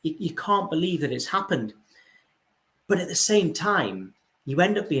it. You can't believe that it's happened. But at the same time, you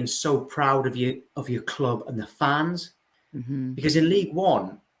end up being so proud of your club and the fans. Mm-hmm. Because in League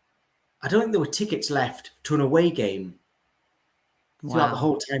One, I don't think there were tickets left to an away game throughout the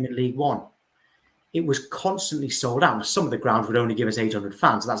whole time in League One. It was constantly sold out. Some of the grounds would only give us 800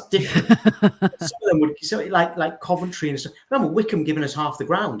 fans. So that's different. Some of them would, like Coventry and stuff. I remember Wickham giving us half the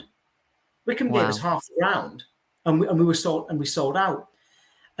ground. Wickham gave us half the ground, and we sold out.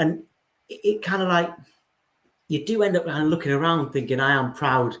 And it kind of like, you do end up kind of looking around thinking, I am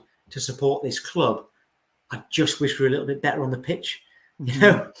proud to support this club. I just wish we were a little bit better on the pitch,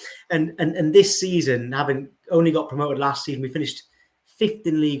 And this season, having only got promoted last season, we finished 5th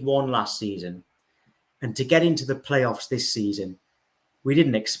in League One last season. And to get into the playoffs this season, we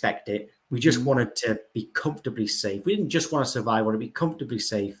didn't expect it. We just wanted to be comfortably safe. We didn't just want to survive, we wanted to be comfortably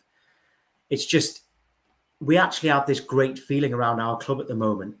safe. It's just, we actually have this great feeling around our club at the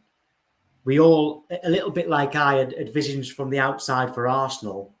moment. We all, a little bit like I had visions from the outside for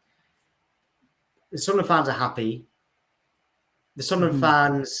Arsenal. The Sunderland fans are happy. The Sunderland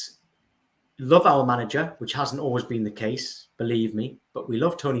fans love our manager, which hasn't always been the case, believe me. But we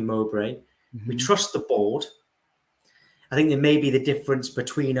love Tony Mowbray. We trust the board. I think there may be the difference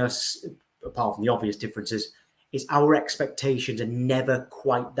between us, apart from the obvious differences, is our expectations are never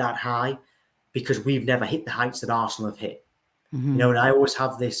quite that high because we've never hit the heights that Arsenal have hit. And I always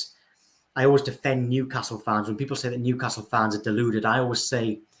have this, I always defend Newcastle fans. When people say that Newcastle fans are deluded, I always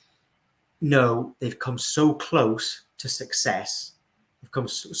say, no, they've come so close to success. They've come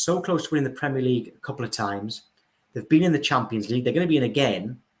so close to winning the Premier League a couple of times. They've been in the Champions League. They're going to be in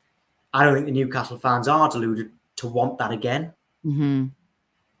again. I don't think the Newcastle fans are deluded to want that again.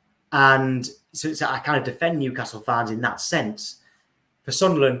 And so I kind of defend Newcastle fans in that sense. For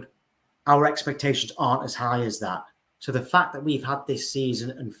Sunderland, our expectations aren't as high as that. So the fact that we've had this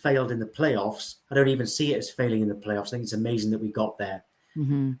season and failed in the playoffs, I don't even see it as failing in the playoffs. I think it's amazing that we got there.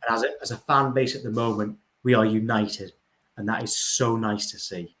 And as a fan base at the moment, we are united. And that is so nice to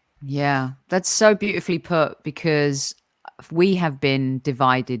see. Yeah, that's so beautifully put, because we have been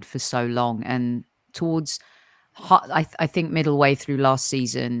divided for so long, and towards, I think, middle way through last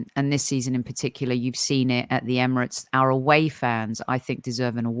season and this season in particular, you've seen it at the Emirates. Our away fans, I think,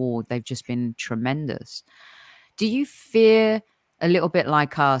 deserve an award. They've just been tremendous. Do you fear a little bit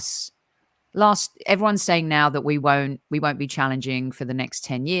like us? Everyone's saying now that we won't be challenging for the next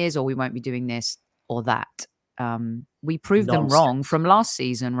 10 years, or we won't be doing this or that. We proved them wrong from last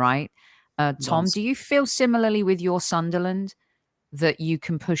season, right? Tom, do you feel similarly with your Sunderland, that you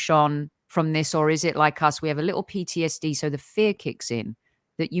can push on from this, or is it like us, we have a little PTSD, so the fear kicks in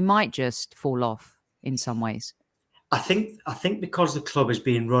that you might just fall off in some ways? I think because the club is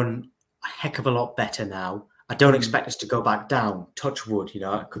being run a heck of a lot better now, I don't expect us to go back down. Touch wood,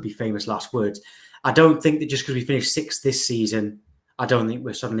 it could be famous last words. I don't think that just because we finished 6th this season, I don't think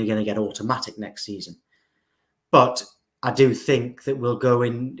we're suddenly going to get automatic next season. But I do think that we'll go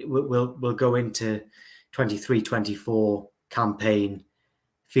into 23-24 campaign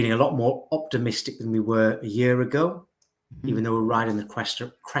feeling a lot more optimistic than we were a year ago, even though we're riding the crest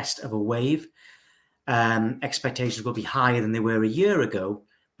of a wave. Expectations will be higher than they were a year ago,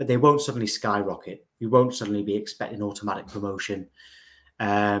 but they won't suddenly skyrocket. We won't suddenly be expecting automatic promotion.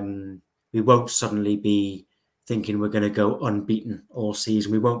 We won't suddenly be thinking we're going to go unbeaten all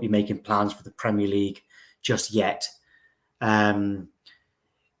season. We won't be making plans for the Premier League just yet. We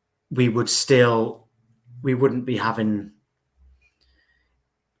wouldn't be having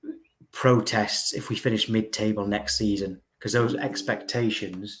protests if we finish mid-table next season, because those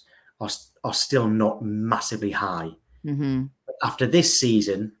expectations are still not massively high. after this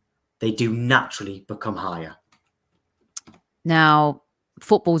season, they do naturally become higher. Now,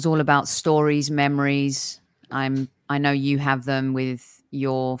 football's all about stories, memories. I know you have them with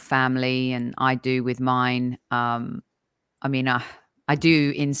your family, and I do with mine. I mean, I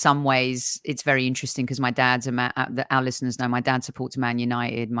do in some ways. It's very interesting because my dad's our listeners know my dad supports Man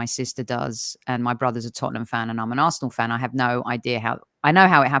United, my sister does, and my brother's a Tottenham fan, and I'm an Arsenal fan. I have no idea how. I know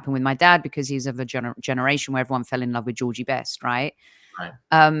how it happened with my dad because he's of a generation where everyone fell in love with Georgie Best, right?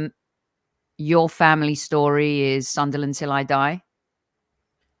 Right. Your family story is Sunderland till I die.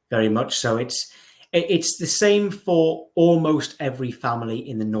 Very much so. It's the same for almost every family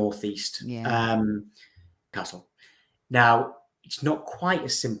in the Northeast. Yeah. Castle. Now, it's not quite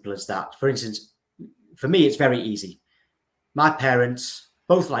as simple as that. For instance, for me, it's very easy. My parents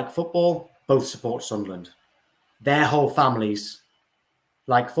both like football, both support Sunderland. Their whole families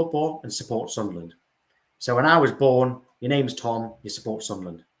like football and support Sunderland. So when I was born, your name's Tom, you support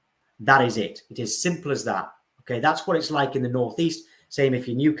Sunderland. That is it. It is simple as that. Okay, that's what it's like in the Northeast. Same if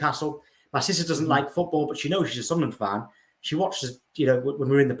you're Newcastle. My sister doesn't like football, but she knows she's a Sunderland fan. She watches, when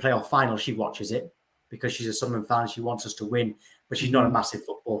we're in the playoff final, she watches it because she's a Sunderland fan. She wants us to win, but she's not a massive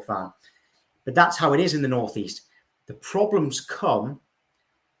football fan. But that's how it is in the Northeast. The problems come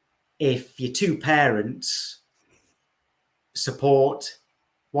if your two parents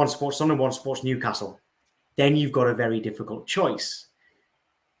one supports Sunderland, one supports Newcastle. Then you've got a very difficult choice.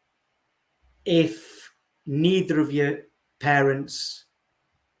 If neither of your parents,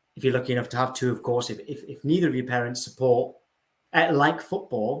 if you're lucky enough to have two, of course, if neither of your parents support like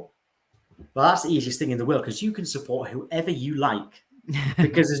football, well, that's the easiest thing in the world because you can support whoever you like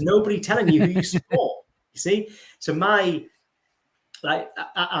because there's nobody telling you who you support. You see, so my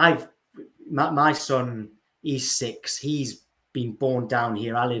son, he's 6. He's been born down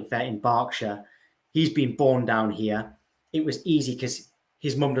here. I live in Berkshire. He's been born down here. It was easy because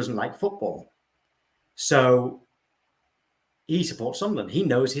his mum doesn't like football, so he supports Sunderland. He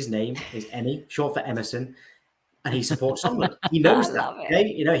knows his name is Emmy, short for Emerson, and he supports Sunderland. He knows that.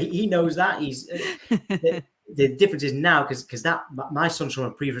 Okay, he knows that. He's the difference is now because that my son's from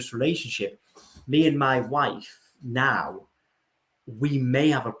a previous relationship. Me and my wife now, we may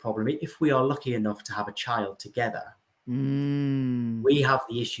have a problem if we are lucky enough to have a child together. We have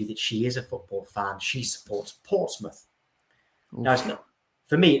the issue that she is a football fan. She supports Portsmouth. Oof. Now, it's not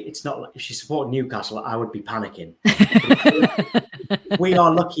for me. It's not like if she supported Newcastle, I would be panicking. If we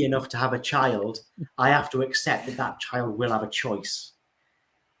are lucky enough to have a child, I have to accept that child will have a choice,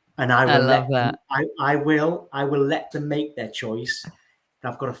 and I will let them make their choice.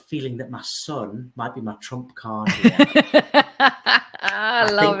 I've got a feeling that my son might be my trump card here. I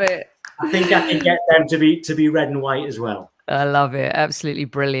love it. I think I can get them to be red and white as well. I love it. Absolutely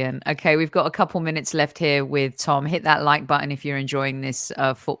brilliant. Okay, we've got a couple minutes left here with Tom. Hit that like button if you're enjoying this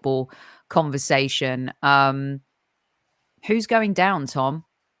football conversation. Who's going down, Tom?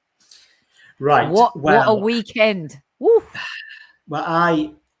 Right. What a weekend. Woo.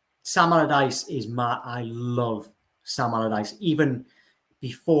 Well, Sam Allardyce I love Sam Allardyce. Even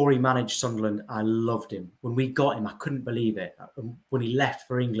before he managed Sunderland, I loved him. When we got him, I couldn't believe it. When he left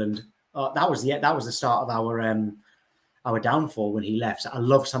for England, that was the start of our downfall when he left. So I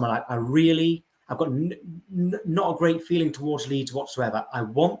love Sam Allardyce. I've got not a great feeling towards Leeds whatsoever. I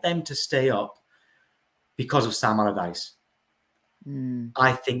want them to stay up because of Sam Allardyce.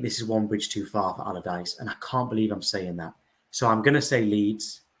 I think this is one bridge too far for Allardyce, and I can't believe I'm saying that. So I'm going to say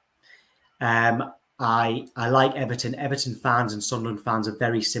Leeds. I like Everton. Everton fans and Sunderland fans are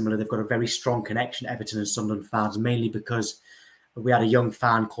very similar. They've got a very strong connection, Everton and Sunderland fans, mainly because we had a young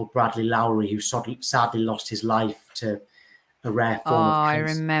fan called Bradley Lowry who sadly lost his life to a rare form of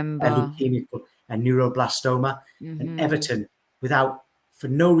cancer. I remember. Leukemia and neuroblastoma. And Everton, for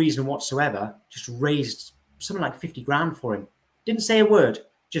no reason whatsoever, just raised something like 50 grand for him. Didn't say a word,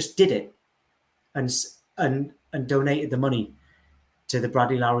 just did it, and donated the money to the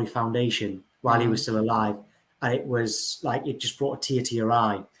Bradley Lowry Foundation while he was still alive. And it was like, it just brought a tear to your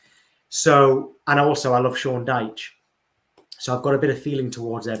eye. So, and also I love Sean Dyche. So I've got a bit of feeling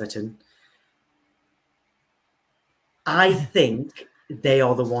towards Everton. I think they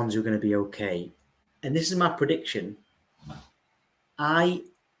are the ones who are going to be okay. And this is my prediction. I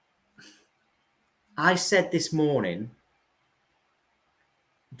said this morning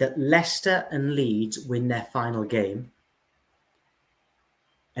that Leicester and Leeds win their final game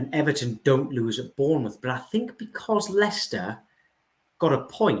and Everton don't lose at Bournemouth. But I think because Leicester got a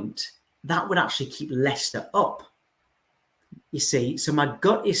point, that would actually keep Leicester up. You see, so my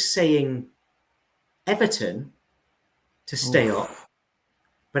gut is saying Everton to stay up,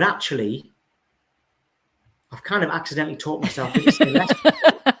 but actually I've kind of accidentally talked myself into saying Leicester.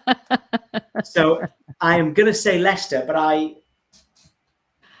 So I am going to say Leicester, but I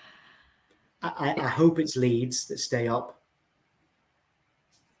hope it's Leeds that stay up.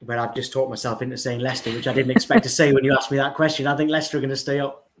 But I've just talked myself into saying Leicester, which I didn't expect to say when you asked me that question. I think Leicester are going to stay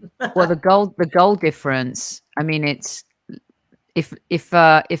up. Well, the goal difference. I mean, it's if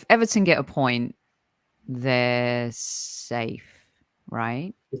Everton get a point, they're safe,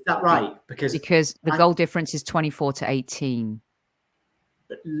 right? Is that right? Because the goal difference is 24-18.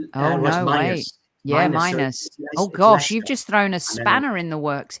 Oh no, wait. Yeah, minus. So it's gosh, Leicester. You've just thrown a spanner in the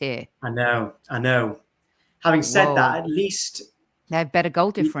works here. I know. Having said that, at least they have better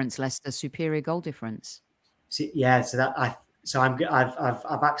goal difference, Leicester, superior goal difference. Yeah,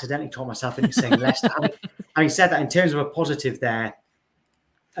 I've accidentally talked myself into saying Leicester. Having said that, in terms of a positive there,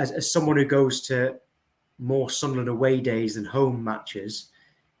 as someone who goes to more Sunderland away days than home matches,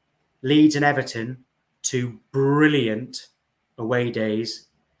 Leeds and Everton, 2 brilliant away days.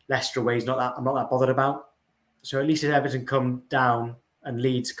 Leicester away is I'm not that bothered about. So at least if Everton come down and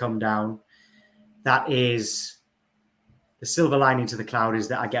Leeds come down, that is the silver lining to the cloud, is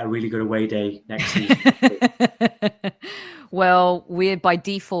that I get a really good away day next season. Well, by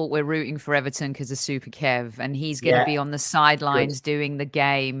default, we're rooting for Everton because of Super Kev, and he's going to be on the sidelines doing the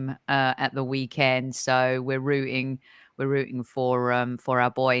game at the weekend. So we're rooting for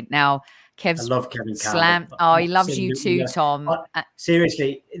our boy. Now, Kev's I love Kevin slam. Oh, he loves you too, Tom.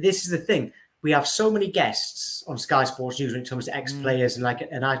 Seriously, this is the thing. We have so many guests on Sky Sports News when it comes to ex-players,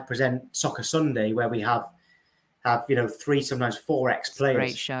 and I present Soccer Sunday, where we have 3, sometimes 4 ex-players.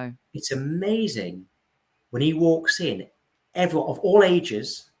 Great show. It's amazing when he walks in. Everyone of all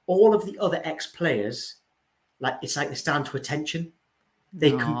ages, all of the other ex-players, it's like they stand to attention.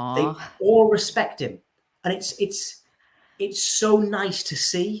 They all respect him, and it's so nice to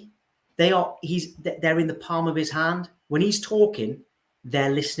see. They're in the palm of his hand. When he's talking, they're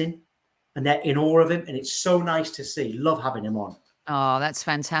listening, and they're in awe of him, and it's so nice to see. Love having him on. Oh, that's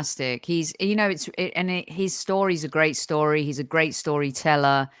fantastic. His story's a great story. He's a great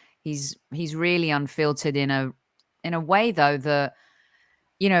storyteller. He's really unfiltered in a way, though, that,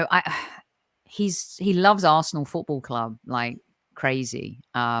 he loves Arsenal Football Club like crazy.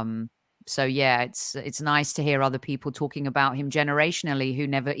 So yeah, it's nice to hear other people talking about him generationally who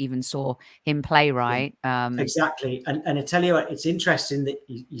never even saw him play, right? Exactly. And I tell you what, it's interesting that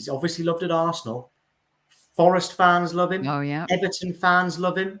he's obviously loved at Arsenal. Forest fans love him. Oh yeah. Everton fans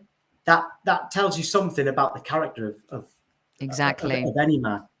love him. That tells you something about the character of any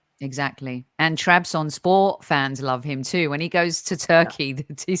man. Exactly. And Trabzon Sport fans love him too. When he goes to Turkey,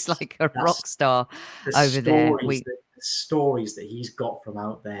 he's like a rock star over there. The stories that he's got from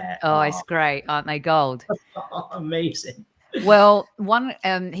out there. Oh, it's great. Aren't they gold? Amazing. Well,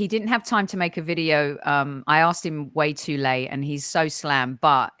 he didn't have time to make a video. I asked him way too late, and he's so slammed,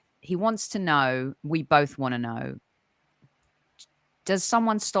 but he wants to know, we both want to know, does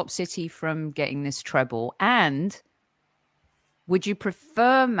someone stop City from getting this treble? And would you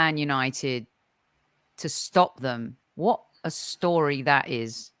prefer Man United to stop them? What a story that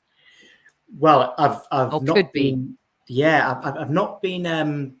is. Well, I've not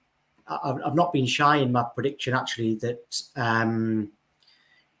been shy in my prediction, actually, that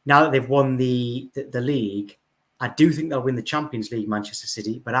now that they've won the league, I do think they'll win the Champions League, Manchester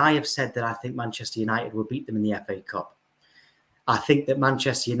City, but I have said that I think Manchester United will beat them in the FA Cup. I think that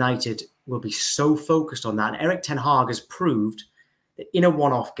Manchester United will be so focused on that. And Erik ten Hag has proved that in a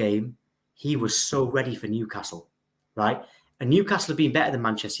one-off game, he was so ready for Newcastle, right? And Newcastle have been better than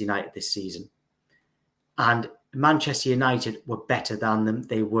Manchester United this season. And Manchester United were better than them.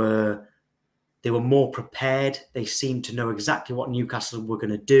 They were more prepared. They seemed to know exactly what Newcastle were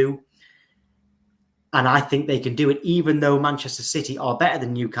going to do. And I think they can do it, even though Manchester City are better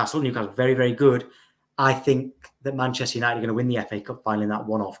than Newcastle. Newcastle are very, very good. I think that Manchester United are going to win the FA Cup final in that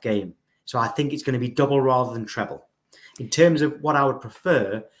one-off game. So I think it's going to be double rather than treble. In terms of what I would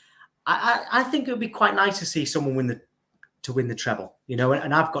prefer, I think it would be quite nice to see someone win the treble.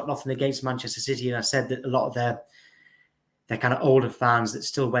 And I've got nothing against Manchester City. And I said that a lot of their kind of older fans that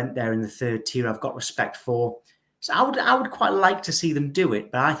still went there in the third tier, I've got respect for. So I would quite like to see them do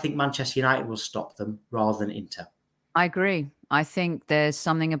it, but I think Manchester United will stop them rather than Inter. I agree. I think there's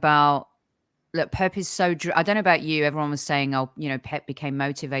something about, look, Pep is so, I don't know about you, everyone was saying, Pep became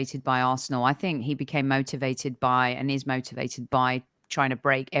motivated by Arsenal. I think he became motivated by, and is motivated by, trying to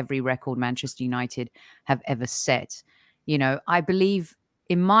break every record Manchester United have ever set. I believe,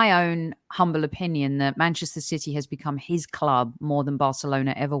 in my own humble opinion, that Manchester City has become his club more than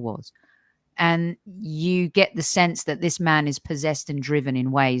Barcelona ever was. And you get the sense that this man is possessed and driven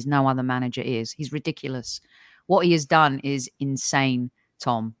in ways no other manager is. He's ridiculous. What he has done is insane,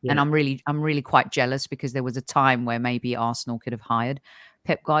 Tom. Yeah. And I'm really quite jealous, because there was a time where maybe Arsenal could have hired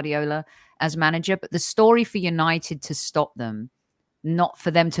Pep Guardiola as manager. But the story for United to stop them, not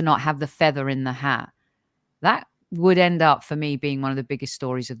for them to not have the feather in the hat, that would end up for me being one of the biggest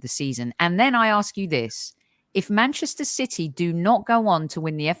stories of the season. And then I ask you this. If Manchester City do not go on to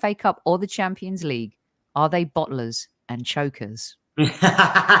win the FA Cup or the Champions League, are they bottlers and chokers? No,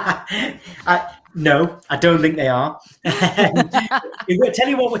 I don't think they are. Tell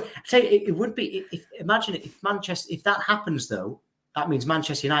you what, it would be. Imagine if that happens, though, that means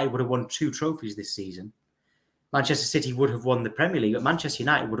Manchester United would have won 2 trophies this season. Manchester City would have won the Premier League, but Manchester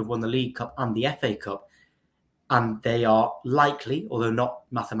United would have won the League Cup and the FA Cup. And they are likely, although not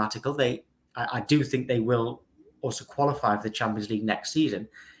mathematical, I do think they will also qualify for the Champions League next season.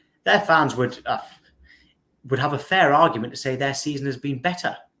 Their fans would have a fair argument to say their season has been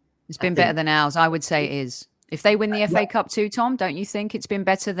better. It's been better than ours. I would say it is. If they win the FA Cup too, Tom, don't you think it's been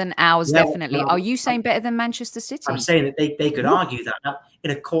better than ours? Yeah, definitely. Are you saying better than Manchester City? I'm saying that they could argue that. Now,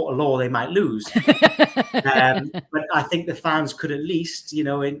 in a court of law, they might lose. But I think the fans could at least, in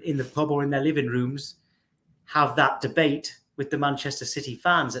the pub or in their living rooms, have that debate with the Manchester City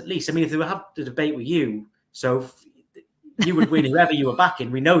fans, at least. I mean, if they would have the debate with you, so you would win whoever you were backing.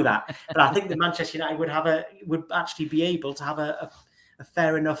 We know that. But I think the Manchester United would actually be able to have a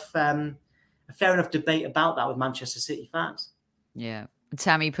fair enough debate about that with Manchester City fans. Yeah.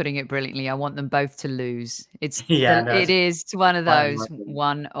 Tammy putting it brilliantly. I want them both to lose. It is one of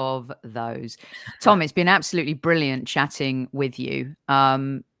those. Tom, it's been absolutely brilliant chatting with you.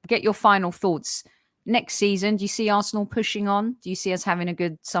 Get your final thoughts. Next season, do you see Arsenal pushing on? Do you see us having a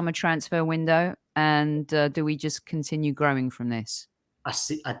good summer transfer window? And do we just continue growing from this? I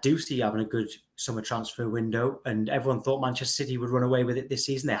do see having a good summer transfer window, and everyone thought Manchester City would run away with it this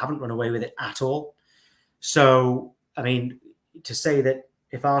season. They haven't run away with it at all. So, I mean, to say that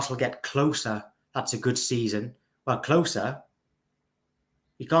if Arsenal get closer, that's a good season. Well, closer,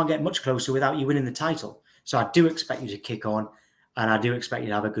 you can't get much closer without you winning the title. So I do expect you to kick on, and I do expect you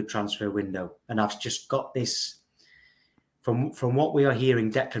to have a good transfer window. And I've just got this, from what we are hearing,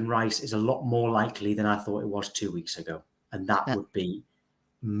 Declan Rice is a lot more likely than I thought it was 2 weeks ago. And that would be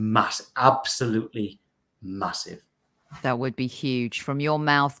massive, absolutely massive. That would be huge, from your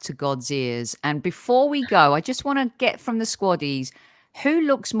mouth to God's ears. And before we go, I just want to get from the squaddies, who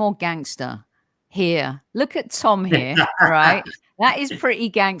looks more gangster here? Look at Tom here, right? That is pretty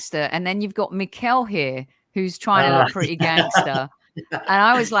gangster. And then you've got Mikel here, who's trying to look pretty gangster. And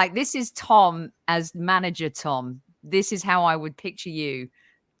I was like, this is Tom as manager Tom. This is how I would picture you.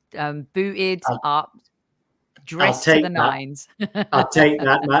 Booted up, dressed to the nines. I'll take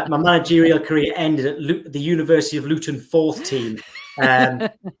that. My managerial career ended at the University of Luton 4th team.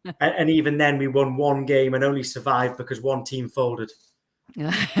 And even then we won 1 game and only survived because 1 team folded.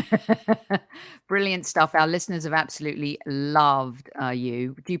 Brilliant stuff. Our listeners have absolutely loved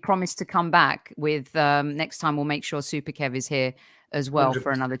you. Do you promise to come back with next time? We'll make sure Super Kev is here as well 100%.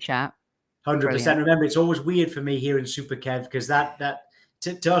 For another chat. 100%. Brilliant. Remember, it's always weird for me hearing Super Kev, because that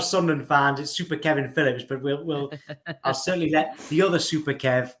to us Sunderland fans, it's Super Kevin Phillips, but I'll certainly let the other Super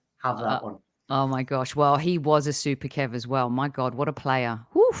Kev have that one. Oh my gosh. Well, he was a Super Kev as well. My God, what a player.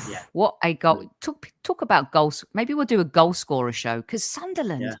 Yeah. What a goal. Talk about goals. Maybe we'll do a goal scorer show, because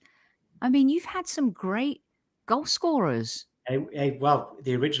Sunderland, I mean, you've had some great goal scorers. Well,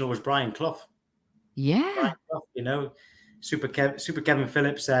 the original was Brian Clough. Yeah. Brian Clough, Super Kevin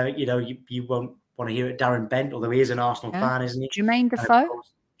Phillips, you won't want to hear it. Darren Bent, although he is an Arsenal fan, isn't he? Jermaine Defoe.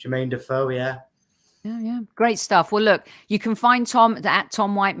 Jermaine Defoe, yeah. Yeah. Great stuff. Well, look, you can find Tom at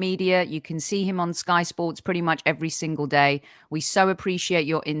Tom White Media. You can see him on Sky Sports pretty much every single day. We so appreciate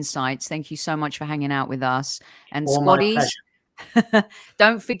your insights. Thank you so much for hanging out with us. And squaddies,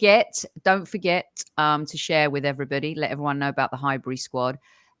 don't forget to share with everybody. Let everyone know about the Highbury squad.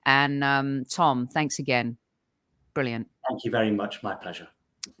 And Tom, thanks again. Brilliant. Thank you very much. My pleasure.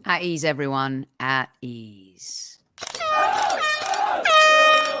 At ease, everyone. At ease.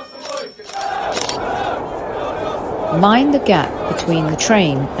 Mind the gap between the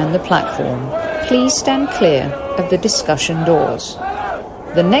train and the platform. Please stand clear of the discussion doors.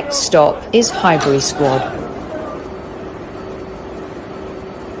 The next stop is Highbury Squad.